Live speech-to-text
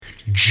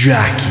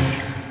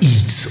Jackie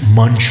eats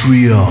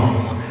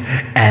Montreal,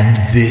 and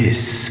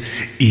this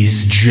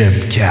is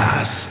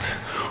Gemcast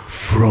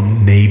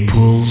from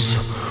Naples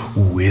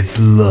with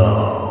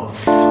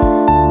love.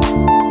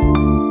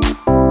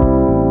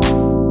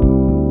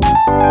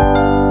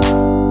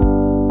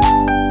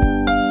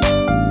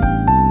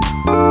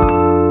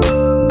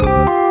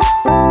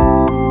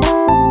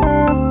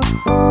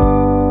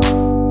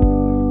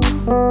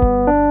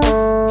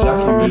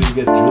 Jackie, ready to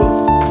get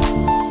drilled?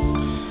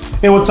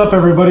 Hey, what's up,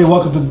 everybody?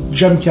 Welcome to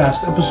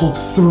Gemcast, episode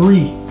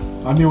 3.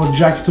 I'm here with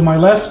Jackie to my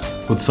left,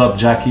 What's up,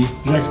 Jackie?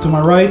 Jackie to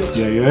my right.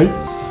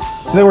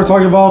 Yeah. Today we're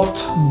talking about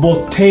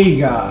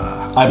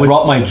Bottega. I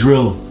brought my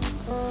drill.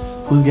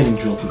 Who's getting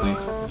drilled today?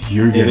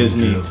 You're It getting is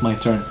me. drilled. It's my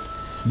turn.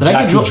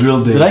 Jackie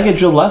drilled it. Did I get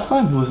drilled last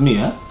time? It was me,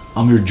 huh?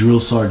 I'm your drill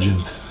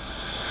sergeant.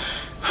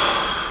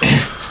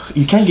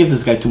 You can't give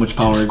this guy too much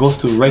power. It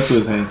goes right to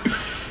his head.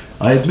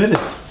 I admit it.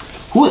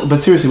 But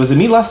seriously, was it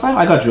me last time?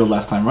 I got drilled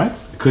last time, right?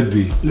 Could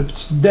be.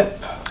 It's Depp.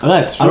 Oh,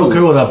 that's true. I don't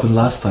care what happened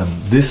last time.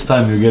 This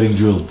time you're getting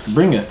drilled.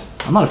 Bring it.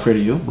 I'm not afraid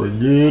of you.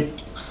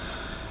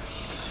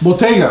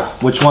 Bottega,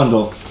 Which one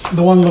though?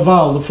 the one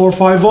Laval, the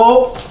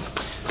 450.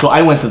 So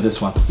I went to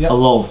this one Yeah.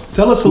 alone.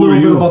 Tell us a Who are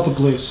little bit you? about the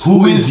place.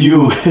 Who is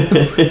you?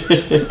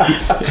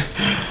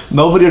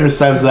 Nobody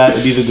understands that,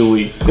 and neither do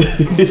we.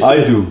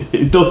 I do.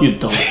 No, you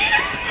don't.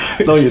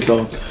 No, you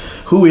don't.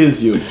 Who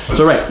is you?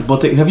 So right,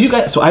 Bottega. Have you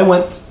guys? So I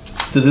went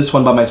to this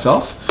one by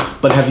myself,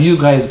 but have you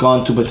guys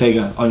gone to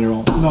Bottega on your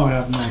own? No, I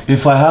have not.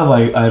 If I have,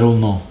 I don't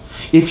know.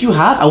 If you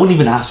have, I wouldn't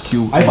even ask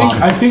you. I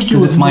think you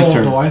 'cause would it's my know,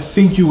 turn. though. I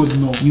think you would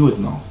know. You would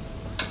know.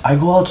 I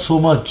go out so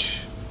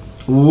much.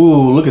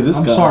 Ooh, look at this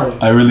I'm guy. sorry.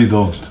 I really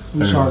don't. I'm I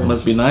really sorry. don't.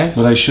 Must be nice.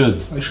 But I should.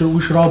 We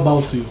should all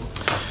bow to you.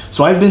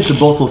 So I've been to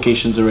both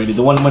locations already.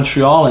 The one in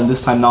Montreal and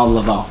this time now in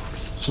Laval.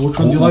 So which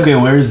one do you like? Okay,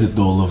 where is it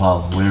though,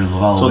 Laval? Where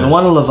Laval? So the where?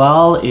 one in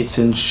Laval, it's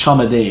in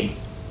Chaumeday.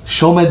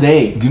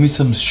 Chaumeday. Give me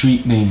some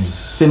street names.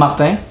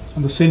 Saint-Martin.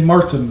 On the Saint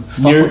Martin.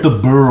 Stop Near- with the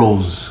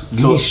boroughs. Give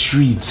So- me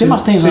streets.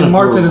 Saint-Martin is not Saint a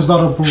Martin borough. is not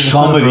a borough.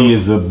 Chomedy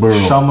is a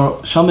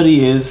borough. Chaumeday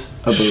is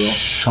a borough.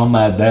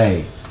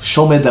 Chaumeday.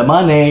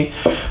 Chaumeday.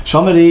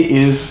 Chaumeday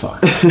is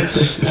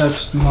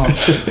That's not.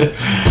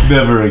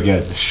 Never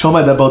again.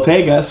 Chaumeday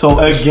Bottega.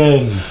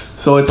 Again.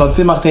 So it's on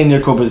Saint-Martin near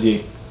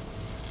Corbusier.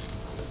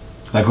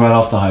 Like right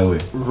off the highway.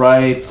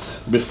 Right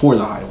before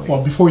the highway.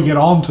 Well, before you get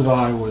onto the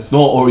highway.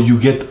 No, or you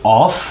get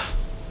off.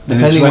 And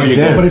Depending it's where right you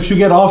there. go. But if you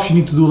get off, you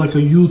need to do like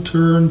a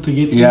U-turn to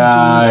get into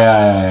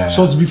yeah.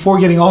 So it's before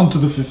getting onto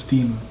the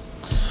 15.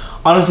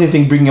 Honestly, I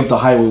think bringing up the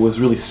highway was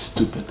really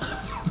stupid.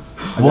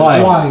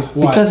 Why? Why?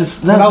 Because it's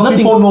Well, that's now nothing.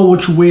 people know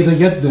which way to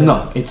get there.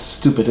 No, it's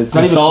stupid. It's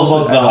not It's even all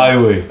close about to the at all.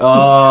 highway.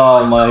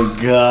 Oh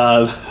my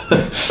god.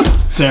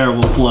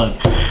 Terrible plug.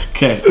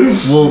 Okay,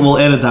 we'll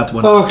edit that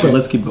one. Okay. But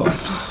let's keep going.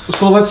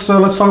 So let's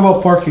talk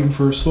about parking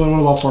first. What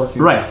about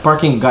parking? Right,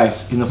 parking,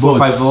 guys, in the Bro,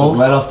 it's 450.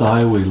 right off the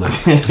highway. Like,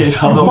 It's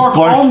how no Park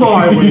park- on the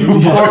highway. You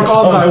park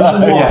on the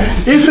highway.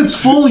 Yeah. If it's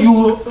full,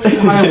 you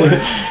highway.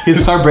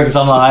 His car breaks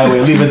on the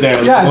highway. Leave it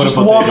there. Yeah, Order just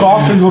potato. walk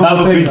off and go to Have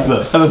a Bottega.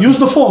 pizza. Use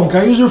the phone.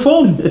 Can I use your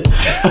phone?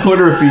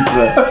 Order a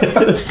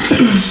pizza.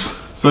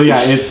 So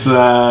yeah, it's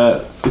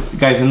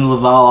guys in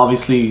Laval.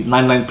 Obviously,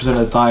 99%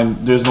 of the time,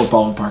 there's no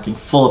problem parking.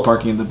 Full of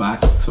parking in the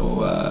back. So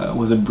it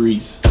was a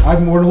breeze.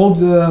 I'm going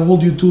to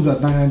hold you to that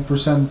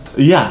 99%.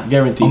 Yeah,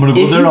 guaranteed. I'm gonna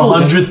go If there you go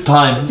 100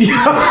 times.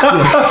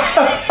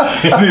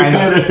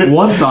 And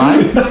one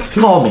time,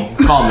 call me.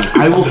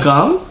 I will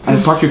come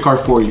and park your car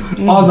for you.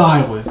 On the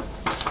highway.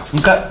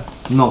 Okay.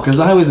 No, because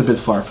the highway's a bit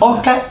far.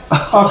 Okay.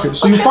 Okay,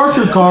 so you park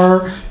your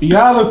car, you get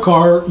out of the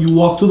car, you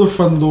walk to the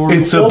front door.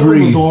 It's you a open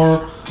breeze. The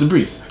door. It's a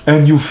breeze.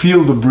 And you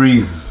feel the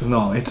breeze.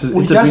 No, it's a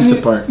Well, breeze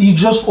to park. he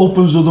just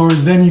opens the door,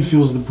 then he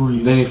feels the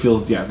breeze. Then he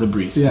feels the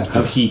breeze Yeah.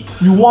 of heat.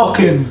 You walk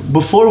in.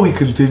 Before we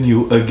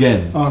continue,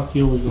 again,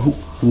 Here we go.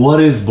 what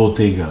is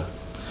Bottega?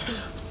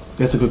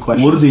 That's a good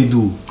question. What do they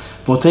do?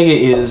 Bottega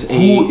is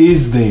Who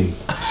is they?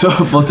 so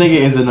Bottega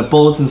is a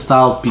Neapolitan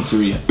style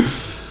pizzeria.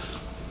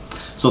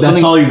 So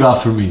That's all you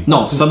got for me.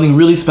 No, something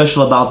really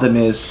special about them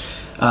is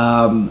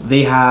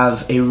they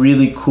have a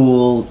really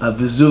cool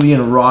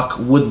Vesuvian rock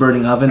wood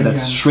burning oven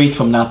that's Again. straight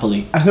from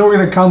Napoli. I think we're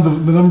going to count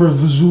the number of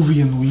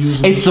Vesuvian we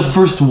use. It's the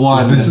first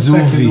one. It's the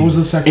second. Vesuvi. It was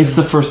the second. It's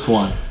the first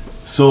one.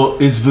 So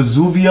is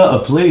Vesuvia a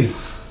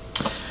place?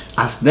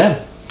 Ask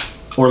them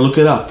or look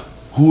it up.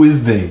 Who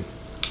is they?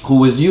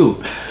 Who is you?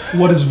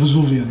 What is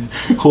Vesuvian?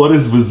 What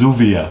is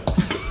Vesuvia?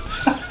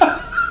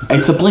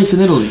 It's a place in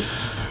Italy.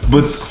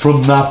 But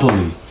from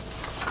Napoli.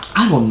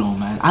 I don't know,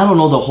 man. I don't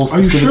know the whole Are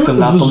you specifics sure of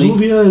Napoli.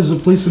 Vesuvia is a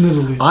place in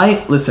Italy?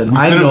 I listen. We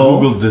I could have know.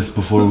 googled this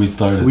before we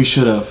started. We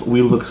should have.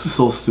 We look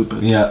so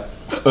stupid. Yeah.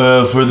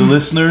 For the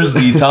listeners,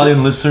 the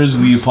Italian listeners,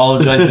 we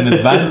apologize in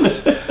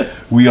advance.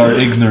 We are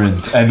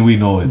ignorant and we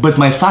know it. But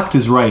my fact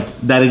is right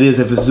that it is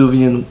a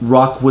Vesuvian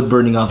rock wood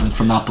burning oven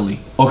from Napoli.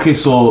 Okay,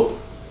 so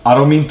I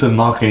don't mean to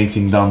knock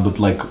anything down, but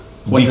like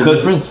What's the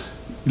difference?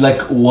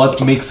 Like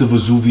what makes a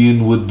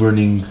Vesuvian wood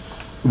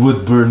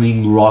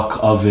burning rock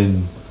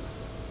oven?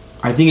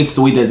 I think it's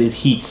the way that it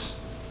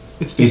heats.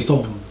 It's the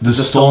stone. the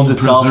stones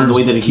itself and the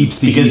way that it keeps heats.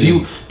 the Because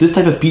heating. this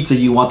type of pizza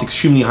you want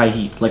extremely high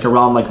heat, like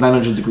around like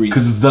 900 degrees.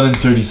 Because it's done in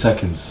 30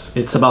 seconds.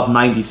 It's about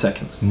 90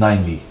 seconds.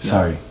 90.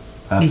 Sorry.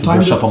 I have You to timed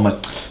brush it? up on my.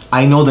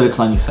 I know that it's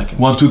 90 seconds.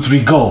 1, 2, 3,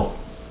 go.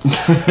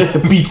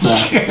 Pizza.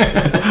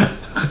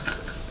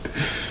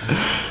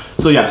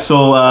 So yeah,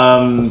 so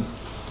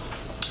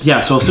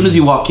so as soon as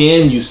you walk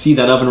in, you see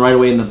that oven right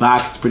away in the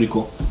back. It's pretty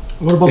cool.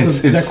 What about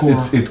the decor?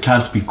 It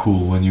can't be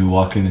cool when you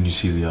walk in and you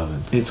see the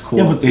oven. It's cool.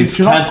 Yeah, but It if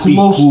you're not can't be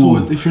close cool.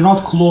 to it, if you're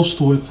not close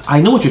to it, I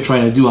know what you're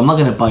trying to do. I'm not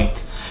gonna bite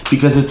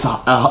because it's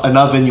an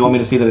oven. You want me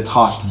to say that it's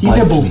hot? he Bite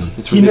nibbled. me.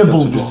 It's He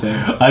ridiculous nibbled, what you're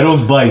bro. saying. I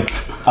don't bite.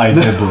 I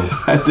nibble.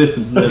 I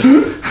didn't.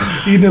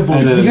 He nibbled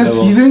I didn't because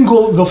nibble. he didn't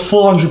go the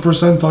full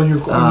 100% on your.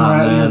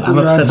 man, I'm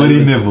upset. But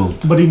he nibbled.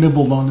 But he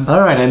nibbled on it. All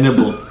right, I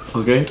nibbled.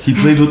 Okay. He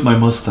played with my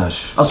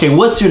mustache. Okay.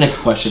 What's your next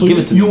question? So Give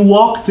it to you me.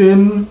 walked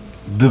in.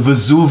 The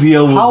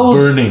Vesuvia was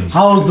burning.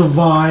 How's the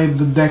vibe,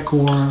 the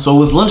decor? So it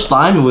was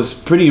lunchtime. It was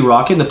pretty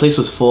rocking. The place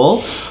was full.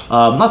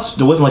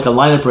 There wasn't like a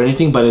lineup or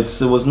anything, but it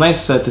was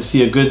nice to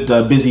see a good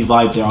busy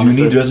vibe there. Do you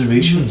need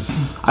reservations?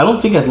 I don't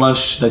think at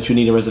lunch that you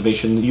need a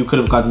reservation. You could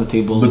have gotten the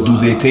table. But do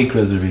they take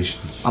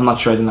reservations? I'm not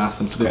sure. I didn't ask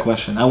them. It's a good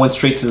question. I went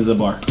straight to the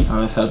bar.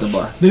 I sat at the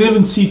bar. They didn't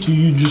even seat you.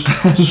 You just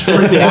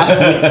They asked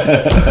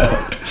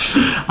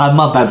me. I'm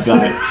not that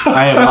guy.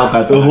 I am not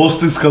that The guy.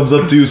 hostess comes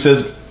up to you and says,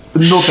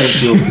 No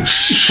thank you.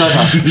 Shut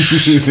up.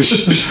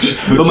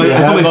 Put your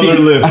hand on her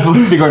lip. I put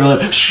my finger on her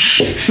lip.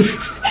 Shh.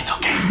 It's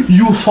okay.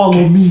 you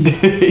follow me.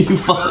 You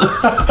follow.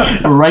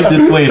 Right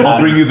this way, I'll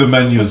madam. bring you the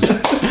menus.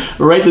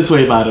 Right this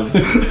way, madam.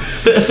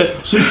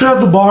 So you sat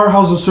at the bar.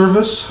 How's the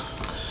service?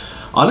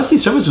 Honestly,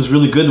 service was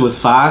really good. It was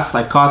fast.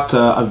 I caught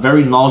a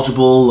very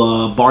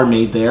knowledgeable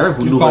barmaid there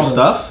who You knew her caught her?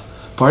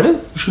 stuff. Pardon?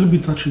 You shouldn't be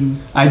touching me.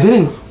 I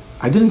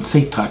didn't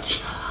say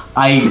touch.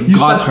 I You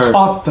got said her.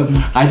 caught them.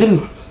 I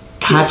didn't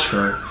catch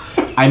her.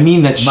 I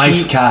mean that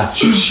Nice catch.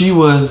 She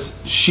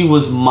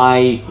was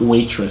my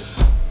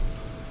waitress.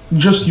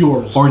 Just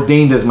yours.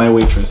 Ordained as my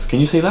waitress. Can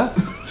you say that?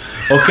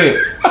 Okay,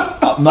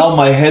 now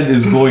my head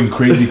is going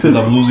crazy because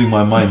I'm losing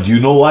my mind.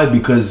 You know why?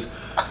 Because,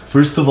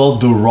 first of all,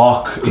 the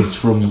rock is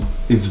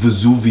it's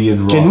Vesuvian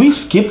rock. Can we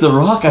skip the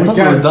rock? I thought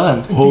we were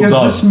done. Hold because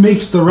on. this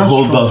makes the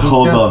restaurant.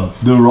 Hold on.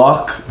 The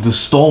rock, the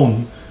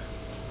stone,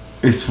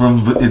 it's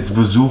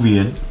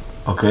Vesuvian,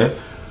 okay?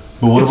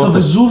 But what It's a about the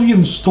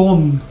Vesuvian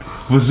stone.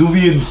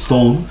 Vesuvian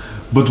stone?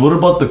 But what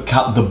about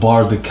the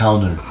bar, the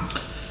counter?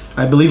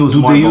 I believe it was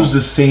Do marble. they use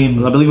the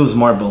same? I believe it was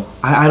marble.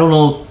 I don't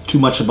know too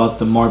much about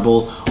the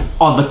marble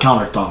on the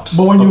countertops.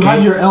 But when you okay?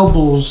 have your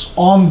elbows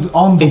on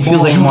the It feels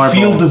bar, like You marble.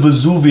 feel the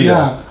Vesuvian.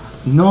 yeah,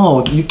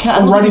 No, you can't. I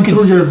don't running think you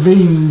through can- your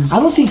veins. I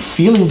don't think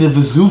feeling the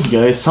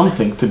Vesuvia is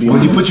something, to be When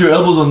honest. you put your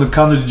elbows on the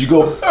counter, did you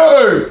go,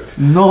 hey?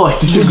 No, I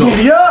didn't go.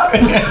 Yeah.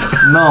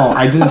 No,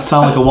 I didn't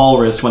sound like a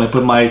walrus when I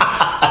put my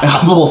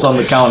elbows on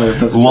the counter. If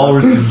that's what you're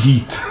Walrus asking. in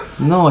heat.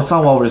 No, it's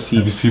not walrus Have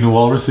you heat. seen a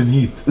walrus in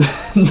heat?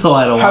 No,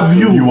 I don't. Have want to.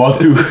 you? You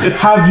want to?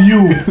 Have you?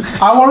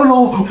 I want to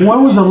know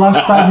when was the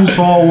last time you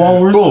saw a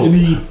walrus Bro, in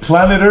heat?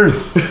 Planet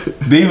Earth.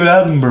 David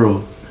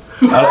Attenborough.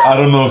 I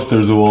don't know if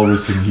there's a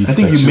walrus in heat. I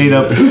think you section. made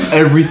up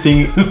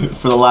everything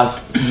for the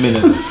last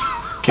minute.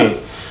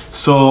 Okay,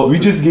 so We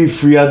just gave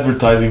free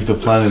advertising to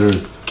Planet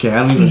Earth. okay, I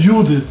don't even.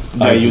 You did.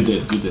 Yeah, you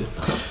did.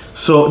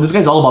 So this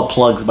guy's all about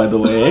plugs, by the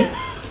way.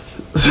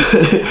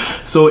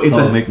 So it's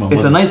how I make my a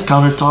money. nice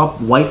countertop,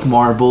 white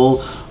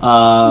marble.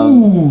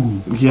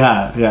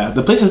 Yeah.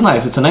 The place is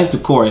nice. It's a nice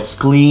decor. It's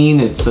clean.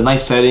 It's a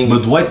nice setting. But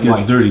it's white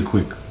gets dirty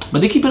quick. But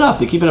they keep it up.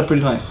 They keep it up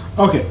pretty nice.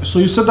 Okay, so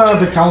you sit down at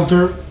the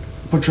counter,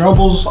 put your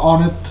elbows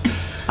on it.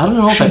 I don't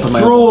know if She I put my.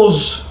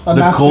 throws a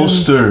The napkin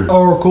coaster.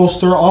 or a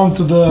coaster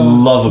onto the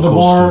Love a the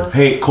coaster. bar.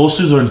 Hey,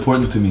 coasters are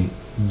important to me.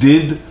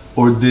 Did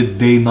or did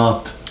they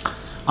not?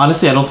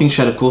 Honestly, I don't think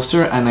she had a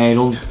coaster, and I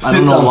don't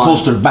Sit know down why.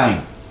 coaster,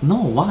 bang. No,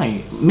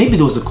 why? Maybe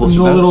there was a coaster.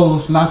 No but-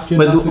 little napkin.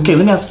 But nothing. okay,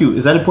 let me ask you: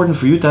 is that important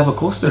for you to have a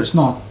coaster? It's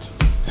not.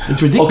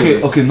 It's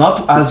ridiculous. Okay,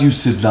 not as you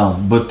sit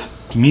down, but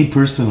me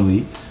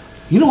personally,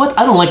 You know what?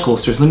 I don't like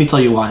coasters. Let me tell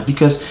you why.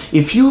 Because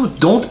if you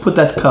don't put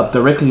that cup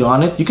directly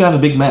on it, you can have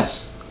a big mess.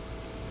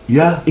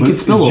 yeah, It but could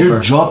spill it's your over.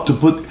 job to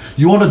put.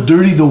 You want to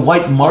dirty the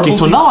white marble? Okay,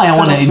 so thing? now I Set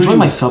want to up for enjoy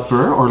you. my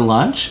supper or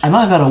lunch, and now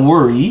I gotta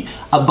worry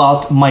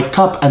about my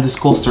cup and this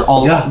coaster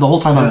Yeah, the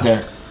whole time I'm yeah.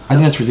 there. I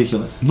think that's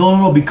ridiculous.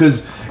 No, because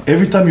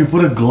every time you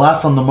put a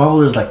glass on the marble,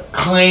 there's like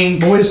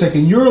clank. But wait a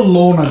second, you're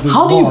alone at this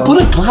How do you bar. put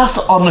a glass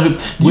on a?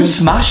 You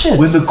smash it.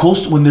 When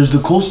there's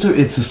the coaster,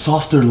 it's a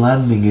softer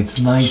landing. It's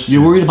nice.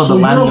 You're worried about So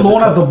the you're landing.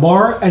 alone at the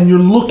bar and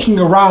you're looking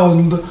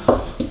around,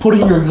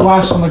 putting your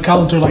glass on the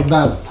counter like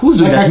that. Who's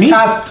doing like that? a Me?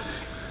 cat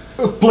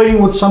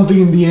playing with something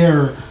in the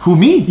air. Who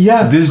me?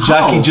 Yeah. This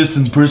Jackie How? just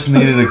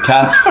impersonated a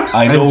cat.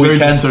 I know It's we very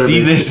can't disturbing.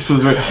 see this. This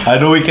was very- I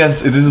know we can't.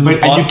 This is a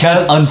And you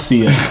can't podcast.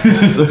 unsee it,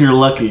 so you're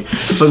lucky.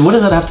 But what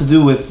does that have to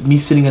do with me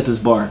sitting at this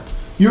bar?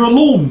 You're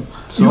alone.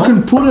 So? You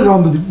can put it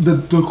on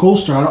the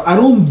coaster. I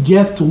don't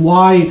get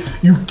why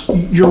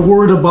you're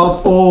worried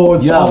about. Oh,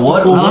 it's Yeah, off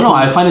what? the I coaster. don't know.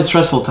 I find it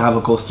stressful to have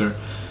a coaster.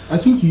 I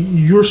think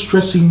you're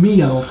stressing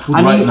me out.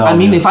 Right now,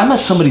 if I'm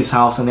at somebody's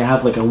house and they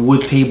have like a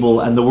wood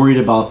table and they're worried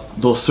about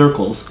those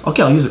circles,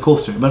 okay, I'll use a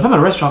coaster. But if I'm at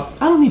a restaurant,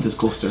 I don't need this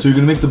coaster. So you're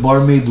gonna make the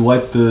barmaid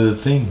wipe the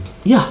thing?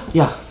 Yeah.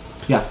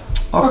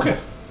 Okay.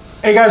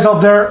 Hey guys out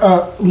there,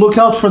 look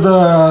out for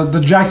the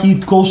Jackie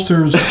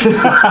coasters.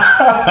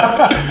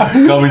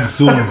 Coming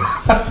soon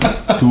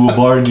to a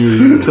bar near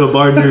you. To a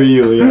bar near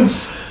you, yeah.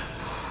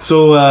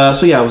 So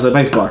yeah, it was a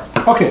nice bar.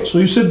 Okay, so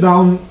you sit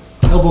down,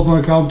 elbows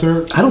on the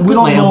counter. I don't put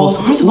my elbows.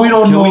 First of all, We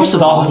don't Can know. we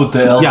stop with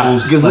the elbows? Yeah,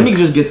 because let me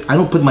just get. I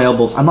don't put my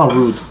elbows. I'm not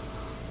rude.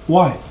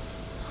 Why?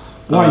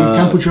 Why you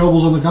can't put your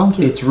elbows on the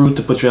counter? It's rude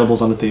to put your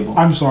elbows on the table.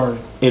 I'm sorry.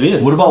 It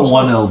is. What about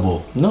one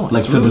elbow? No,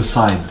 Like it's to rude. the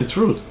side. It's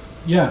rude.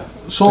 Yeah.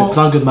 So It's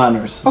not good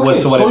manners. okay.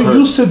 So what So I've heard.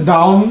 you sit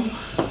down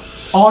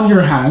on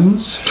your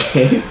hands.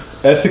 Okay.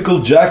 Ethical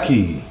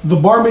Jackie. The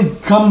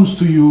barmaid comes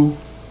to you.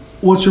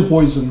 What's your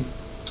poison?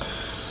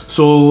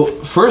 So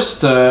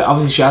first,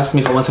 obviously, she asked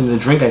me if I want something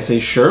to drink. I say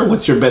sure.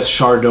 What's your best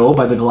Chardonnay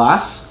by the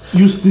glass?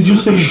 Did you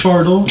say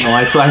Chardonnay? No,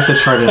 I said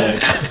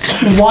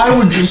Chardonnay. Why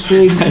would you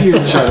say I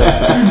here? said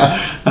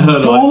Chardonnay. I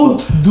don't know.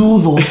 Don't do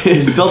those.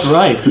 It felt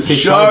right to say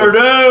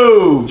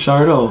Chardonnay. Chardonnay!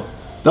 Chardonnay.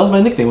 That was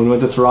my nickname when we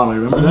went to Toronto.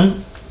 Remember that?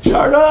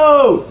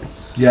 Chardonnay.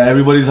 Yeah,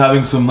 everybody's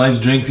having some nice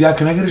drinks. Yeah,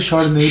 can I get a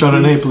Chardonnay?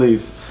 Chardonnay,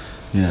 please.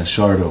 Yeah,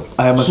 Chardonnay.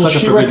 I am a So sucker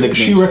she, for good nicknames.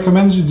 she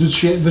recommends you. Does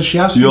she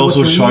ask You you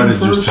also what you're eating sharded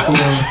first,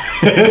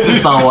 yourself. or-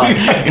 That's not why.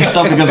 It's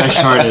not because I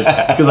sharded.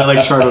 It's because I like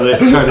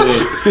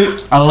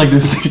Chardonnay. I don't like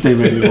this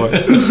nickname anymore.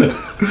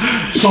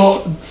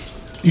 So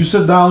you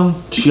sit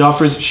down. She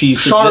offers. She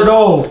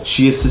Chardonnay.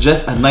 She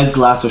suggests a nice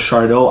glass of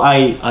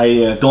Chardonnay.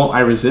 I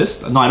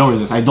resist. No, I don't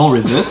resist. I don't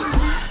resist,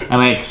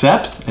 and I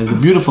accept. It's a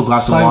beautiful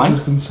glass of wine.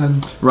 Scientist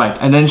consent. Right,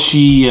 and then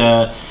she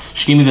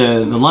gave me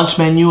the lunch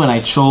menu, and I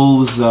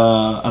chose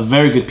a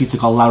very good pizza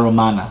called La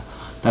Romana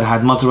that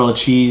had mozzarella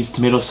cheese,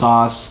 tomato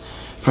sauce,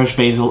 fresh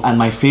basil, and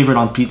my favorite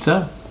on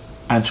pizza,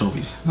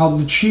 anchovies. Now,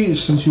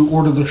 since you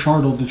ordered the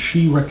Chardonnay, did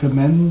she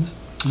recommend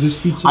this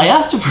pizza? I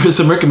asked her for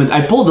some recommend.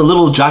 I pulled a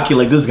little jockey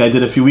like this guy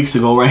did a few weeks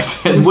ago, where I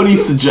said, "What do you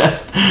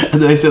suggest?"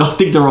 And then I said, "I'll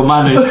take the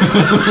Romana."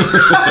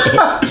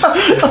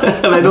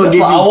 And I don't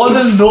give I you. want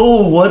to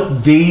know what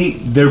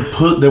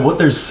what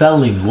they're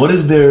selling. What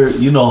is their,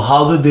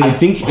 how did they I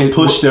think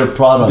push their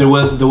product? There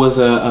was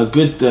a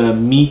good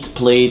meat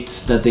plate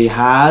that they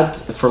had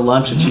for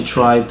lunch that she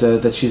tried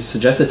that she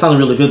suggested. It sounded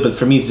really good, but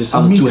for me it just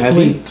sounded meat too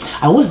heavy. plate?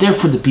 I was there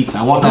for the pizza.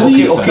 I want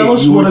Please tell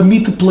us what a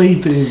meat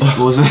plate is.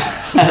 was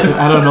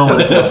I don't know what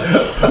it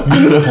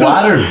was.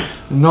 platter.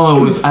 No, it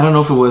was. I don't know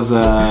if it was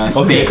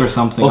steak or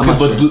something. I'm Okay, not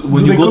but sure.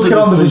 when Do you they go cook to it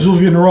this on the place,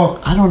 Vesuvian rock?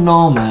 I don't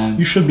know, man.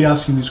 You should be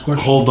asking these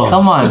questions. hold on.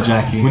 Come on,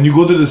 Jackie. When you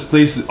go to this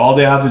place, all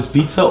they have is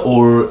pizza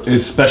or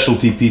is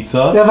specialty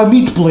pizza? They have a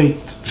meat plate.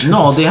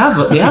 No, they have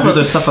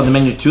other stuff on the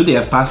menu too. They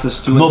have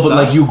pastas too. No, and but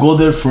stuff. like you go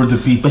there for the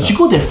pizza. But you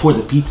go there for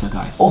the pizza,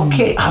 guys.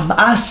 Okay, I'm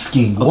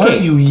asking. Why Okay.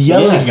 are you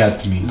yelling Yes.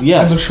 at me? And the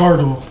Yes.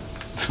 Chardonnay.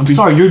 I'm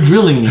sorry, you're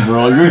drilling me,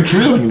 bro. You're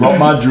drilling me. Brought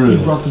my He drill.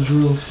 brought the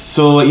drill.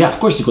 So yeah, of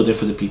course you go there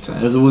for the pizza.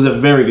 It was a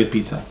very good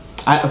pizza.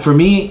 For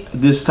me,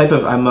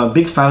 I'm a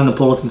big fan of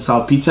Napolitan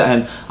style pizza, and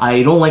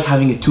I don't like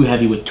having it too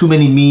heavy with too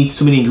many meats,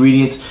 too many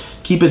ingredients.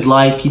 Keep it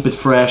light, keep it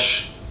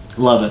fresh.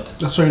 Love it.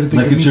 That's why you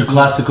think Like a it's meat your plate.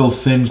 classical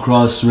thin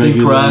crust, Thin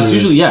regular. crust.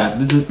 Usually, yeah.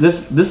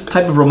 This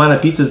type of Romana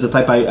pizza is the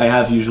type I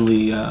have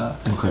usually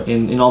Okay.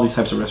 in all these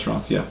types of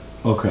restaurants. Yeah.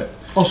 Okay.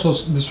 Also,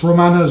 this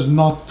Romana is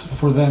not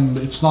for them.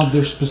 It's not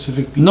their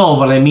specific pizza. No,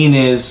 what I mean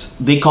is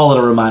they call it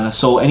a Romana.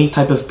 So any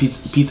type of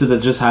pizza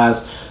that just has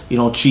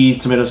cheese,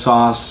 tomato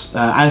sauce,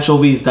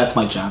 anchovies, that's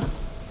my jam.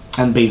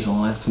 And basil.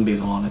 It has some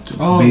basil on it too.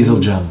 Oh, Basil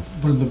jam.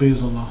 Where's the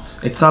basil now?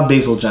 It's not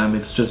basil jam.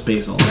 It's just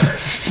basil.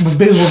 The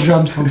basil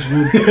jam sounds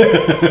good.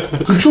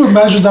 Could you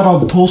imagine that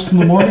on toast in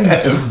the morning?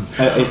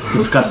 It's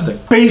disgusting.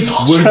 Basil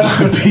Where's jam.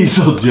 my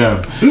basil jam?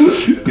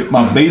 Get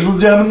my basil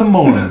jam in the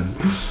morning.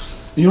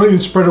 You don't even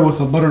spread it with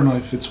a butter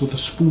knife. It's with a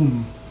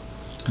spoon.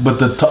 But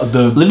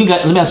the Let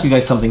me ask you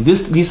guys something.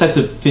 These types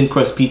of thin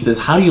crust pizzas.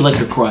 How do you like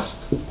your crust?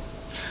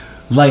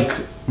 like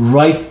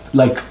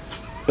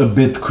a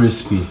bit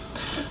crispy.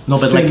 No,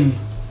 but Thin.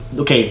 like,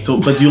 okay. So,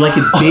 but do you like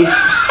it big?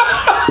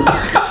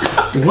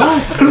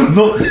 What?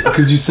 No,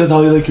 because you said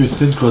how you like your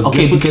thin crust.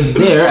 Okay, Get- because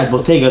there at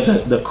Bottega,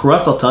 the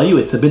crust, I'll tell you,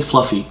 it's a bit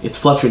fluffy.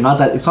 It's fluffier.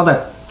 It's not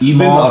that even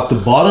small. at the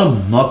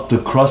bottom, not the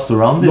crust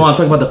around it. No, I'm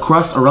talking about the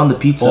crust around the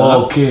pizza.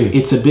 Oh, okay.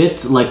 It's a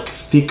bit like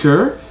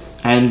thicker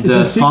and Is it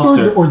thick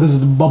softer. or does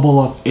it bubble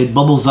up? It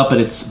bubbles up and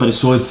it's So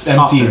it's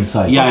empty softer.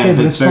 inside. Yeah, Okay, but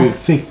but it's it's very. not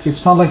thick.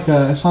 It's not like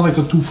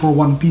a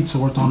 2-for-1 pizza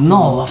we're talking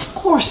No, about. of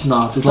course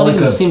not. It's It's not like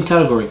in the a- same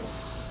category.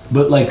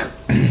 But like,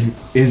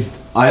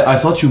 I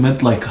thought you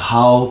meant like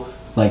how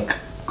like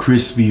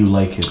crispy you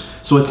like it.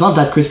 So it's not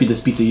that crispy. This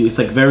pizza, it's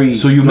like very.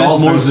 So you they're meant all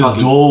more very the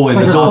soggy. dough It's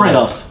and like the a dough crepe.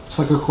 stuff. It's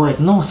like a crepe.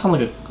 No, it's not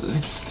like a.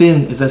 It's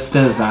thin. It's as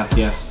thin as that.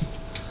 Yes.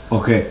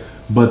 Okay,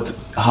 but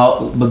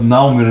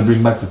now I'm gonna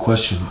bring back the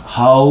question: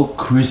 how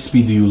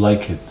crispy do you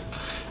like it?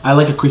 I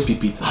like a crispy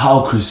pizza.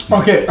 How crispy?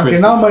 Okay.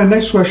 Crispy. Now my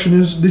next question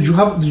is: Did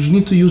you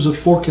need to use a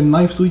fork and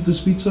knife to eat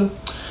this pizza?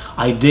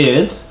 I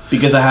did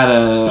because I had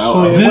a.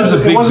 So it This is a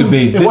wasn't- big it wasn't-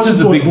 debate. it This wasn't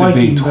is a to big his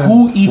liking debate. then. Who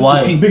eats Why?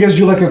 a pizza? Because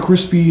you like a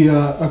crispy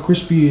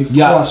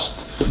Yeah, crust.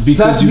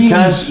 Because That you means-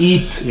 can't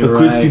eat a You're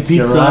crispy right,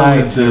 you're pizza right,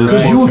 with the you're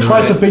Because right. you You're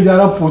tried to right. pick that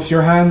up with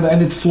your hand and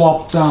it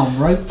flopped down,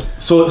 right?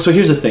 So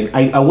here's the thing.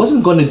 I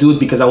wasn't going to do it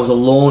because I was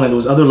alone and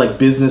there was other like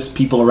business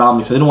people around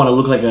me, so I didn't want to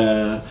look like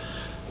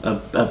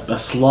a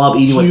slob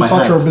eating So with you my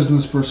thought you're a hands.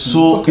 business person.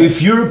 So Okay. if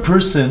you're a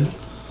person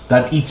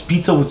that eats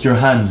pizza with your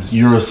hands,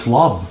 you're a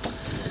slob.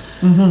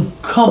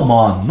 Come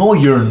on, no,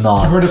 you're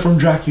not. I heard it from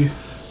Jackie.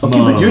 Okay,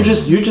 No, but no, you're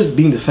just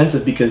being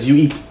defensive because you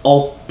eat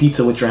all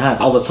pizza with your hands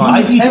all the time.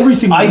 I'd eat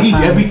everything with I'd his eat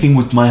hand. everything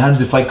with my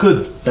hands if I could.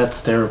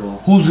 That's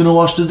terrible. Who's gonna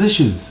wash the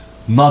dishes?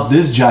 Not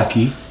this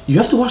Jackie. You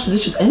have to wash the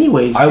dishes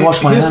anyways. I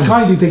wash my His hands.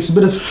 kind, he takes a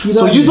bit of pita.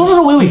 So you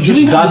no, wait. You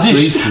didn't have a That's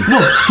dish. racist.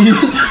 No,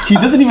 he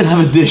doesn't even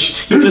have a dish.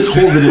 He just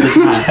holds it in his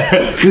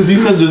hand because he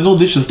says there's no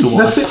dishes to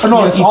wash. That's it.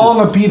 No, He it's eats all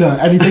it. on a pita,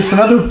 and he takes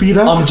another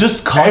pita. I'm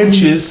just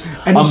conscious.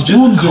 and he I'm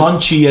spoons just it.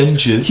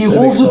 conscientious. He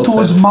holds makes it no to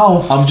his sense.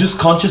 mouth. I'm just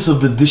conscious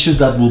of the dishes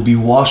that will be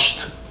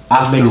washed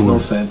makes no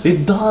afterwards. sense.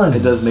 It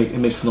does. It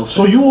makes no sense.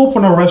 So you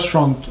open a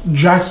restaurant,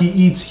 Jackie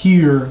eats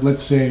here,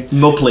 let's say.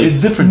 no plates.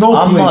 It's different. No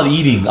I'm not plates.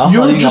 eating. I'm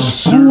You're not eating.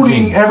 just I'm serving.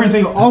 spooning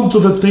everything onto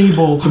the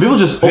table. So people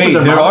just open Hey,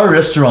 their there mouth. are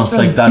restaurants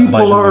like And that. By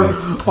people the are- way,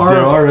 are-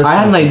 there are I restaurants.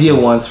 had an idea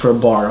once for a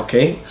bar,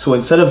 okay? So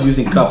instead of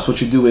using cups,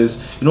 what you do is,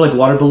 you know, like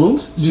water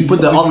balloons? So you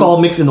put the alcohol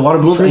mix in the water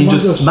balloons and you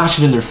just Trademark smash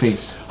it in their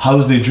face. How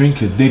do they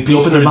drink it? They paid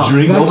open for their the mouth.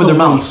 drink. They That's open their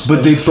a mouth. waste.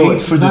 But they Throw paid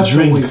it. for the That's a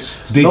drink.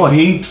 waste. They No, it's-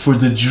 paid for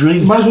the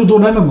drink. Might as well do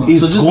an enema.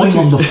 It's So just going lick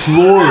on it. the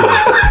floor.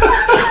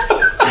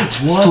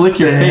 Just lick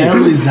your the face.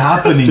 hell is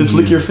happening? Just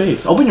lick here? your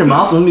face. Open your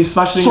mouth and let me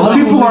smash it in So your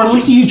mouth. people are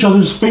licking each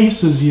other's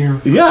faces here.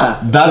 Yeah.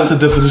 That's the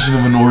definition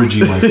of an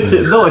orgy, my friend.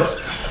 No,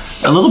 it's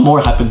a little more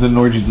happens in an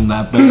orgy than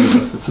that, but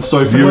it's a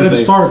story for When another it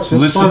day. starts,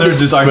 Listener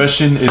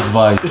discretion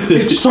advised.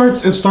 it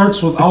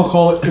starts with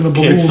alcohol in a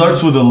balloon. It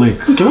starts with a lick.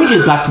 Can we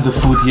get back to the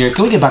food here?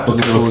 Can we get back to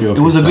the food?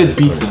 It was a good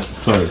pizza.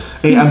 Sorry.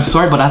 Hey, I'm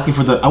sorry about asking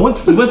for the.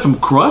 We went from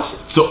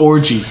crust to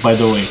orgies, by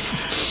the way.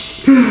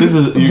 This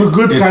is the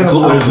good kind of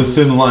There's a alcohol.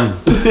 thin line.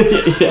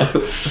 yeah,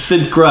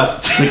 thin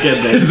crust to get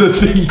there. There's a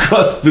thin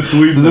crust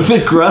between There's a them.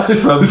 thick crust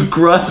from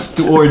crust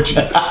to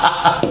orgies.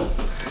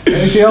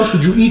 Anything else?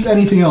 Did you eat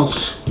anything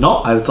else?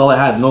 No, that's all I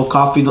had. No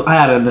coffee. I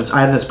had an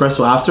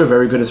espresso after,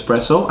 very good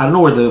espresso. I don't know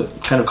where the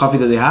kind of coffee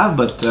that they have,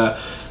 but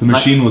The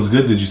machine was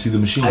good. Did you see the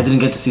machine? I didn't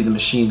get to see the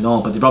machine.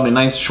 No, but they brought me a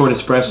nice short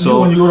espresso. You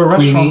know, when you go to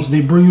creamy. restaurants,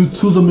 they bring you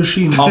to the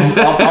machine.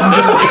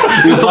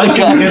 If I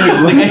can get it,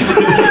 Like I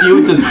said, he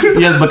always said,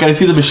 yes, but can I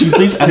see the machine,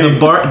 please? And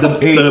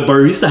the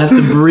barista has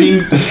to bring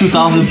the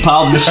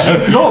 2,000-pound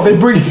machine. No, they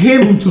bring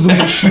him to the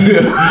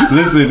machine.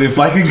 listen, if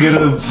I can get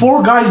a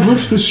 4 guys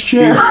lift this if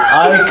chair.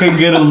 I can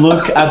get a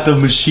look at the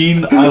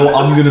machine,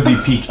 I'm gonna be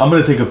peek. I'm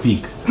gonna take a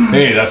peek.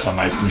 Hey, that's a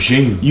nice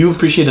machine. You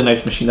appreciate a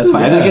nice machine. That's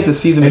fine. I didn't get to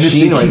see the and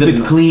machine, if or they I keep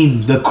didn't. it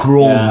clean, the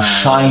chrome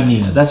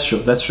shining. That's true.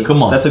 That's true.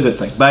 Come on. That's a good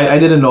thing. But I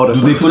didn't notice.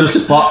 Do they put a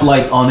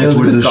spotlight on It it was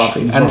where good the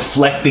coffee. it's And-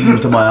 reflecting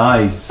into my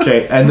eyes?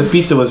 Okay, and the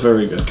pizza was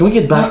very good. Can we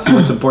get back to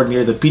what's important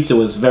here? The pizza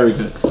was very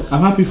good.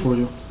 I'm happy for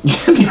you. Me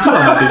too.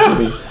 I'm happy for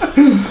me.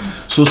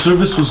 So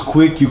service was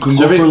quick. You can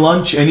Service- go for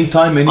lunch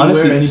anytime, anywhere.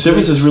 Honestly, any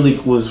service place. is really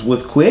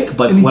was quick,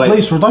 but Any what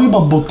place. We're talking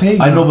about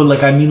Bottega. I know, but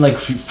like I mean, like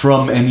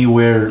from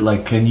anywhere.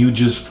 Like, can you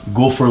just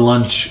go for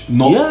lunch?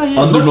 No,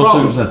 under no no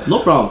problem. circumstance. No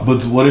problem.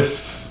 But what if,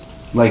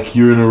 like,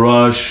 you're in a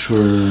rush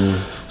or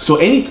So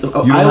you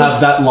don't have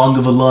that long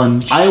of a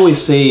lunch? I always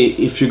say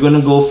if you're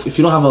gonna go, if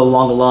you don't have a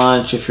long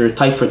lunch, if you're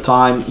tight for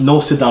time, no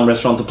sit down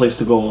restaurant a place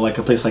to go, like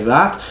a place like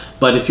that.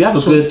 But if you have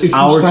a So good if you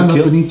hour stand to up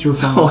kill, and eat your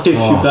phone. no, if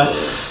you got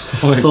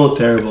so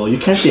terrible, you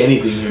can't say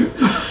anything here.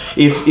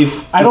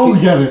 If I don't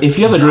you, get it. If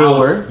you have an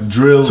hour,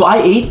 drill. so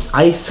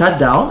I sat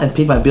down and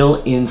paid my bill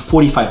in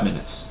 45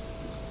 minutes,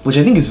 which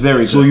I think is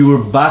very good. So you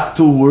were back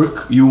to work.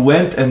 You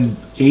went and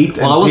ate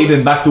and Well, I was- paid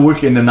and back to work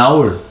in an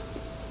hour.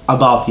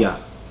 about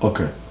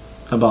Okay.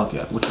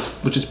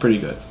 which is pretty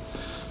good.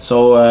 So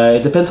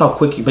it depends how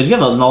quick. But if you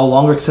have a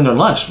longer extended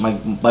lunch,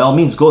 by all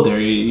means go there.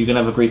 You're gonna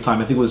have a great time.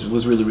 I think it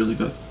was really really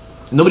good.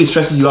 Nobody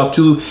stresses you out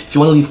too. If you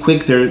want to leave quick,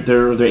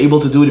 they're able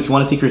to do it. If you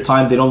want to take your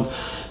time, they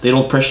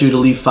don't pressure you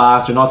to leave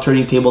fast. They're not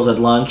turning tables at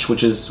lunch,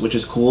 which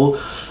is cool.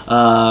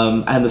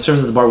 And the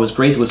service at the bar was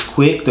great. It was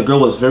quick. The girl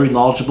was very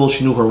knowledgeable.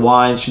 She knew her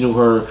wine. She knew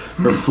her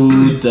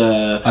food.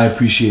 I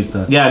appreciate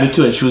that. Yeah, me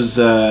too. And she was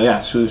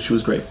she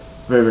was great.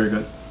 Very very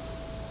good.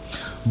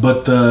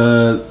 But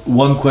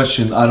one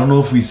question, I don't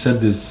know if we said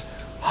this.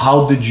 How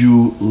did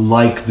you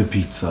like the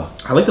pizza?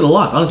 I liked it a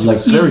lot. Honestly, Like,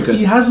 it was very good.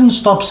 He hasn't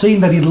stopped saying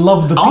that he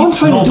loved the All I'm pizza.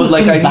 trying to No, do but is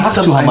like, think I need back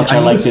some- to how much I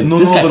liked it. no,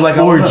 This no, guy, but like,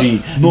 I wanna- orgy,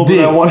 no, but dick,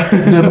 I want- the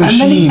And then,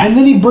 machine. and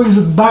then he brings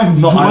it back.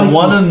 No, Did you I like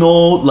want to it? know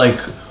like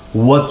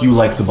what you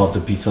liked about the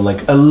pizza.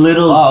 Like a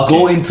little, Ah, okay.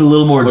 go into a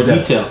little more More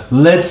depth. detail.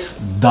 Let's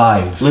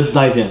dive. Let's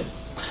dive in.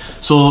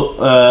 So,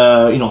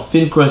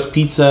 thin crust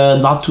pizza,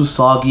 not too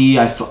soggy.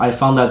 I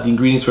found that the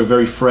ingredients were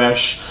very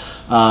fresh.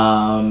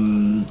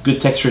 Good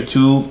texture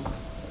too.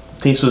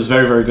 Taste was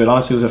very, very good.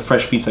 Honestly, it was a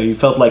fresh pizza. You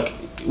felt like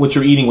what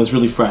you're eating was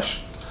really fresh.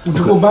 Would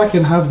you go back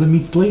and have the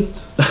meat plate?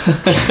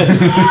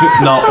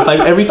 No,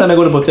 every time I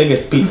go to Bottega,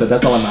 it's pizza.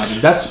 That's all I'm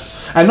having.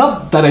 And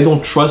not that I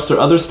don't trust their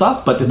other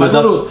stuff, but if I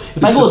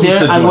go there,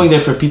 I'm going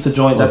there for a pizza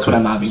joint. That's what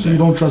I'm having. So you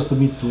don't trust the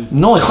meat plate?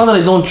 No, it's not that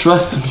I don't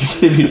trust them.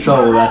 You're getting me in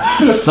trouble, right?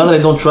 It's not that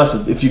I don't trust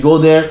it. If you go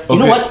there, you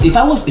know what? If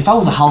I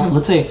was a house,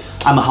 let's say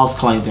I'm a house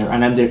client there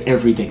and I'm there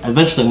every day.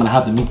 Eventually, I'm gonna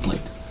have the meat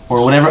plate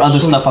or whatever other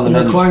stuff on the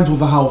menu. You're a client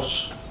with a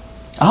house.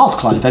 A house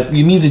client. That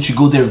means that you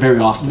go there very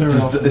often.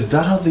 Is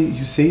that how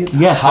you say it?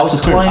 Yes, house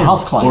client. A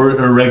house client. Or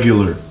a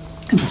regular.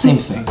 It's the same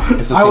thing.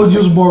 I would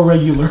use more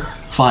regular.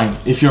 Fine.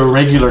 If you're a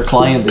regular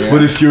client there.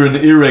 But if you're an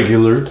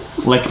irregular,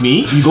 like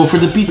me, you go for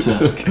the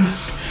pizza. Okay.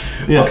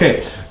 Yeah.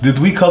 Okay.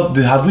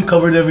 Have we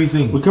covered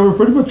everything? We covered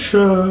pretty much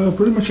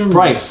everything.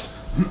 Price.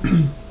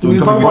 Did we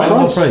cover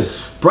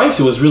price? Price,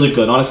 it was really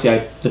good.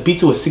 Honestly, the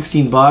pizza was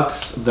 $16.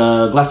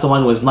 The glass of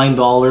wine was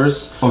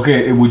 $9.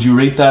 Okay, would you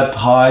rate that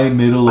high,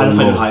 middle, or I don't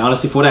low? find it high.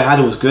 Honestly, for what I had,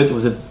 it was good. It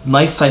was a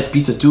nice sized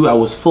pizza too. I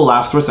was full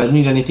afterwards. I didn't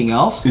need anything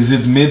else. Is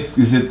it mid?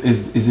 Is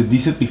it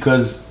decent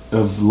because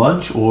of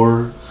lunch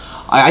or?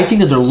 I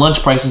think that their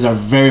lunch prices are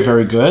very,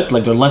 very good.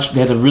 Like their lunch, they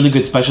had a really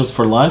good specials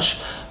for lunch.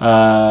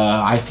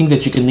 I think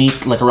that you can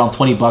eat like around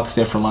 $20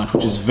 there for lunch,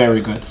 which is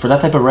very good. For that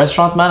type of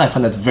restaurant, man, I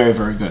find that very,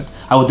 very good.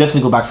 I would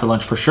definitely go back for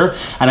lunch for sure.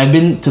 And I've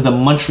been to the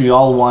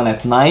Montreal one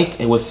at night.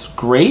 It was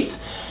great.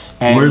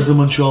 And where's the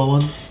Montreal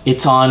one?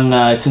 It's on.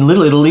 It's in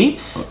Little Italy,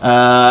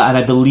 and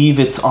I believe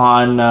it's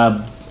on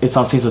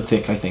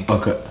Saint-Zotique, I think.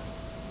 Okay.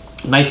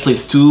 Nice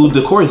place too.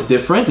 The decor is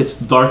different. It's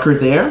darker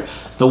there.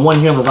 The one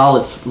here in Laval,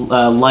 it's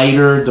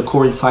lighter.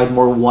 Decor inside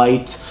more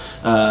white,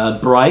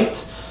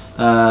 bright,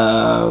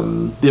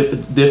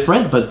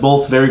 different, but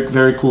both very,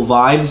 very cool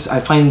vibes. I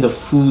find the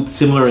food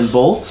similar in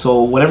both.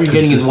 So whatever you're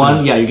getting in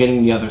one, yeah, you're getting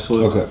in the other. So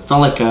it's not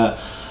like a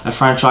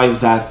franchise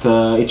that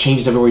it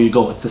changes everywhere you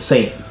go. It's the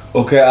same.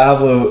 Okay, I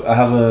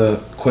have a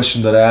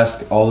question that I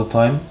ask all the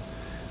time.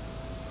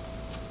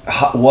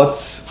 What's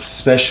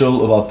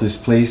special about this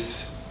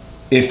place?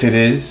 If it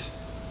is,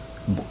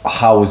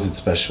 how is it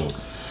special?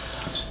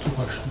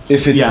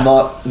 If it's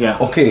not,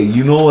 okay,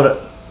 you know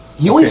what?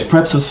 He always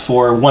preps us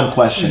for one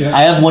question. Yeah.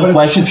 I have one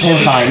question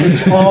 10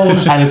 times,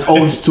 and it's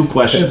always two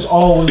questions. It's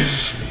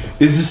always.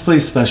 Is this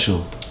place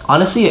special?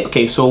 Honestly,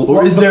 okay, so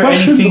or is there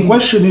anything? The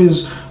question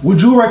is,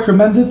 would you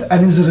recommend it,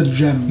 and is it a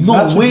gem?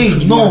 No,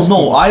 wait,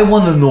 no. I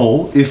want to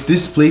know if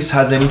this place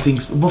has anything.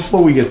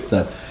 Before we get to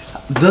that,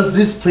 does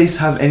this place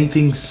have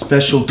anything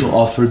special to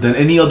offer than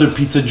any other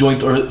pizza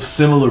joint or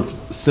similar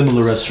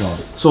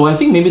restaurant? So I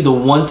think maybe the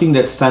one thing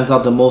that stands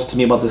out the most to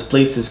me about this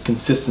place is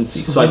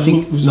consistency. So I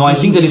think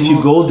that if you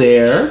go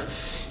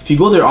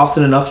there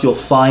often enough, you'll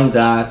find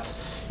that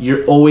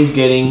you're always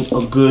getting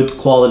a good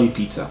quality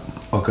pizza.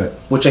 Okay.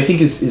 Which I think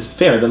is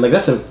fair. Like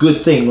that's a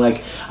good thing.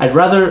 Like I'd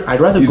rather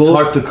it's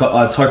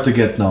go. It's hard to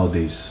get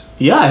nowadays.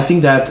 Yeah, I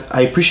think that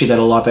I appreciate that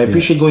a lot. I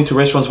appreciate going to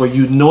restaurants where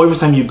you know every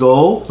time you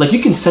go, like you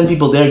can send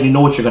people there and you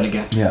know what you're gonna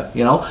get. Yeah.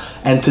 You know?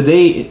 And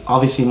today,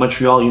 obviously in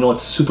Montreal, you know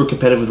it's super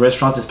competitive with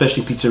restaurants,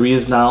 especially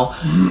pizzerias now.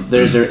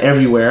 They're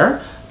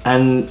everywhere.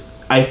 And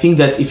I think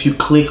that if you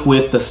click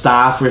with the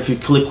staff or if you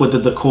click with the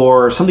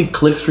decor or something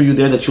clicks for you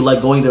there that you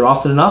like going there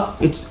often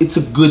enough, it's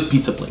a good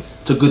pizza place.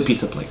 It's a good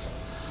pizza place.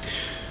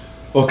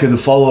 Okay, the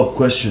follow-up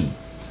question.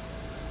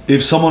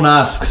 If someone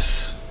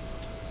asks,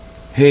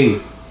 hey,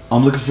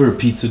 I'm looking for a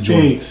pizza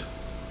joint,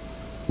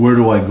 where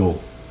do I go?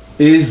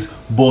 Is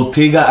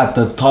Bottega at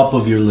the top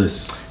of your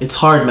list? It's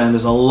hard, man.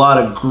 There's a lot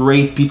of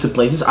great pizza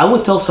places. I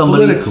would tell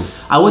somebody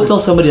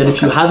that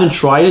if you haven't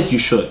tried it, you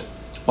should.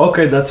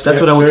 Okay, that's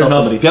what I would tell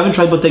somebody. If you haven't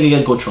tried Bottega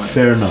yet, go try it.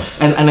 Fair enough.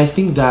 And I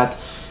think that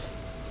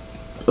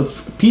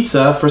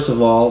pizza, first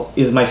of all,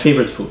 is my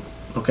favorite food.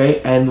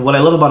 Okay, and what I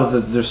love about it is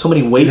that there's so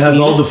many ways. It has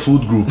all the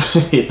food groups.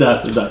 It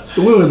does.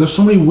 Wait, there's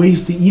so many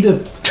ways to eat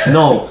it.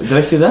 No, did I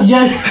say that?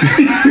 Yeah.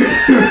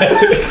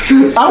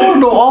 I want to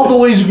know all the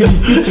ways you can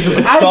eat pizza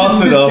because I've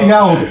been missing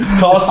out.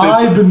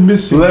 I've been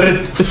missing. Let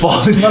it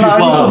fall into your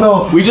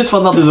mouth. We just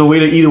found out there's a way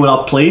to eat it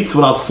without plates,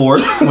 without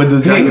forks. With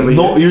this guy over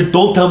here. You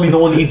don't tell me no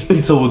one eats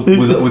pizza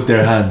with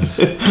their hands.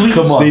 Please,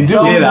 come on, they do.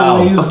 Get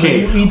out.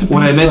 Okay,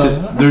 what I meant is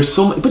there's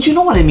so many, but you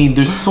know what I mean.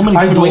 There's so many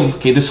different ways.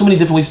 Okay, there's so many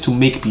different ways to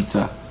make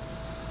pizza.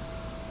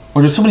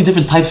 Or there's so many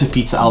different types of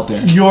pizza out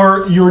there.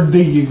 You're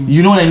digging.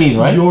 You know what I mean,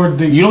 right? You're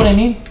digging. You know what I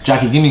mean?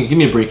 Jackie, give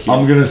me a break here.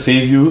 I'm gonna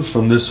save you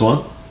from this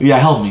one. Yeah,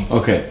 help me.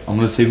 Okay, I'm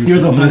gonna save you.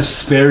 I'm gonna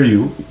spare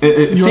you.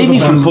 Save me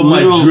from put my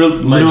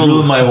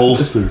drill in my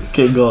holster.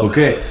 Okay, go.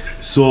 Okay,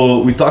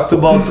 so we talked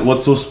about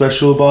what's so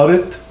special about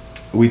it.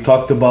 We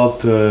talked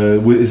about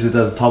is it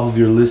at the top of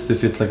your list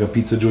if it's like a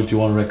pizza joint you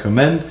want to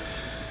recommend.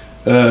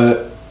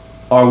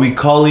 Are we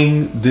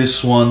calling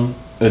this one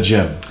a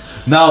gem?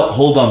 Now,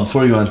 hold on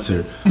before you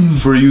answer.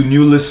 For you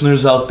new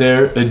listeners out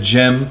there, a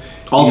gem.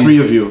 All three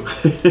of you.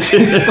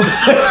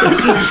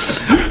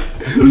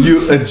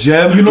 A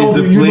gem is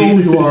a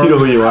place. You know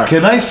who you are.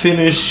 Can I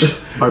finish?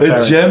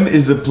 A gem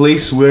is a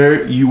place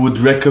where you would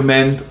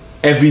recommend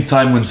every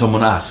time when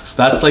someone asks.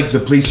 That's like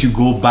the place you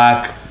go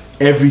back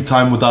every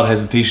time without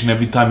hesitation,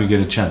 every time you get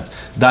a chance.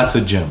 That's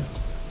a gem.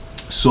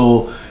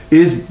 So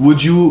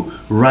Would you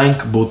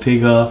rank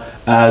Bottega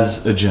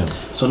as a gem?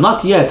 So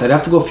not yet. I'd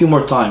have to go a few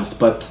more times,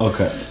 but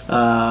Okay.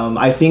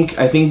 I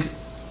think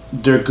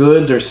they're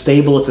good. They're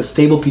stable. It's a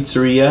stable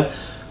pizzeria.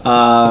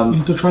 You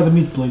need to try the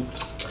meat plate.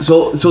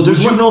 So there's Would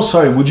you one. know?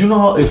 Sorry. Would you know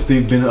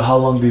how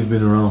long they've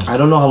been around? I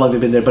don't know how long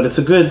they've been there, but it's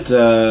a good.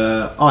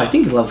 I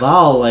think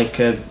Laval.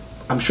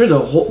 I'm sure the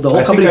whole I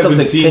think company I've is been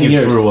like seeing 10 it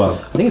years. for a while.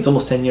 I think it's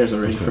almost 10 years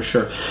already for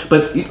sure.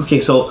 But okay,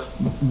 so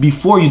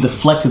before you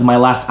deflected my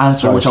last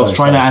answer, which I was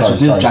trying to answer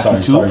this,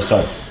 Jackie, too.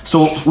 Sorry. So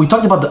we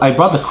talked about I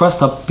brought the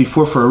crust up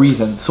before for a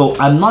reason. So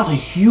I'm not a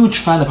huge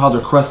fan of how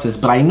their crust is,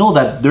 but I know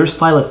that their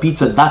style of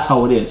pizza, that's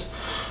how it is.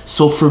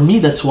 So for me,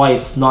 that's why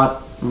it's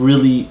not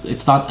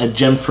a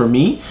gem for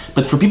me.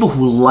 But for people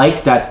who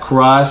like that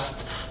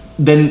crust,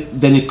 then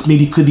it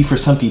maybe could be for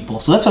some people.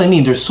 So that's what I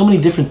mean. There's so many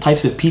different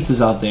types of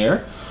pizzas out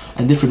there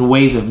and different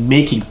ways of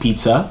making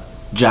pizza,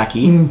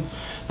 Jackie,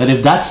 that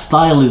if that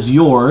style is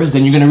yours,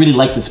 then you're gonna really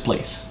like this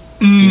place.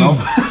 You know?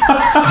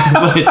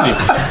 That's what I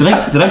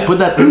think. Did I put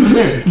that in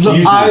there?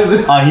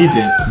 He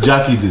did.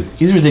 Jackie did.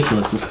 He's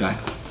ridiculous, this guy.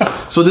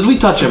 So did we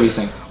touch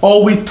everything?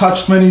 Oh, we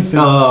touched many things.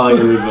 Oh,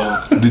 here we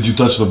go. Did you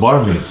touch the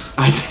barmaid?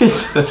 I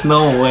did.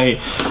 No way.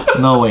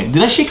 No way.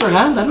 Did I shake her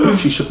hand? I don't know if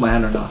she shook my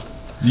hand or not.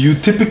 You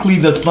typically,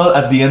 that's not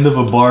at the end of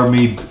a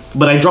barmaid.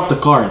 But I dropped the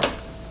card.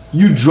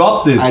 You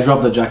dropped it. I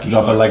dropped the Jackie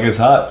Drop it card. like it's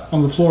hot.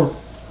 On the floor.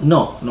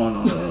 No.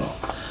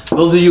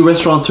 Those of you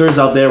restaurateurs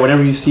out there,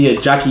 whenever you see a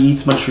Jackie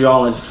Eats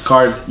Montreal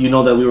card, you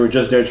know that we were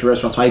just there at your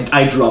restaurant. So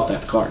I dropped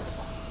that card.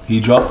 He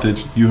dropped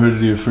it. You heard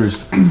it here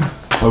first.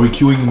 Are we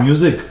cueing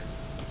music?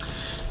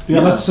 Yeah,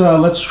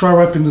 let's try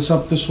wrapping this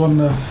up. This one.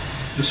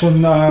 Give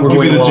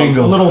me the long.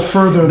 jingle. A little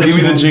further. Give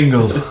me this the one.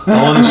 jingle.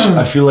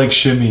 I feel like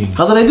shimmying.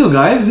 How did I do,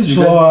 guys? Did you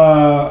So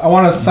guys? I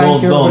want to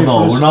thank everybody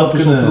for this We're not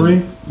episode gonna.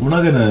 3. We're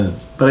not gonna.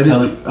 But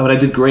I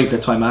did great.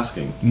 That's why I'm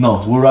asking.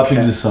 No, we're wrapping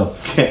Okay. this up.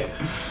 Okay.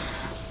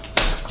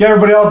 Yeah,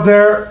 everybody out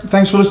there,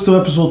 thanks for listening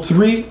to episode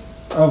 3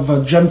 of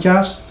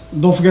Gemcast.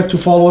 Don't forget to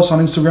follow us on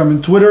Instagram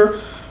and Twitter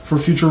for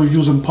future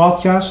reviews and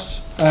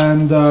podcasts.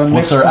 And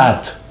What's next our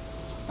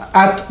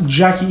at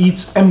Jackie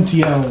Eats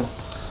MTL.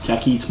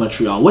 Jackie Eats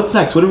Montreal. What's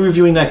next? What are we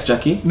reviewing next,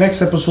 Jackie?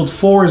 Next episode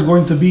 4 is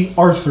going to be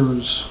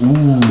Arthur's.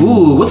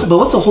 Ooh, what's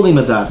the whole name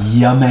of that?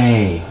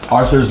 Yummy.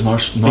 Arthur's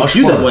It's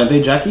you that went,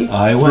 eh, Jackie?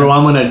 I went. Bro,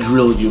 I'm gonna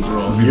drill you,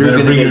 bro. You You're better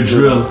gonna bring get your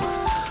drilled.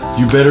 drill.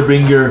 You better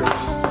bring your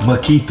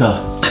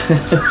Makita.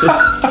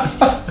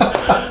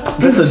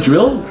 That's a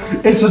drill?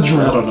 It's a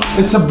drill. I don't know.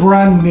 It's a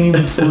brand name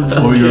for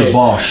Or your Okay.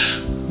 Bosch.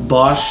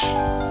 Bosch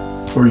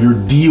Or your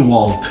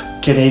DeWalt.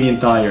 Canadian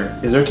Tire.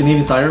 Is there a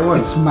Canadian Tire one?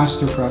 It's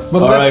Mastercraft.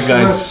 But All let's,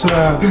 right, guys.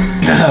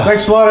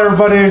 thanks a lot,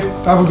 everybody.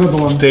 Have a good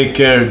one. Take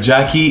care.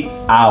 Jackie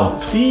out.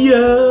 See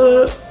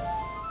ya!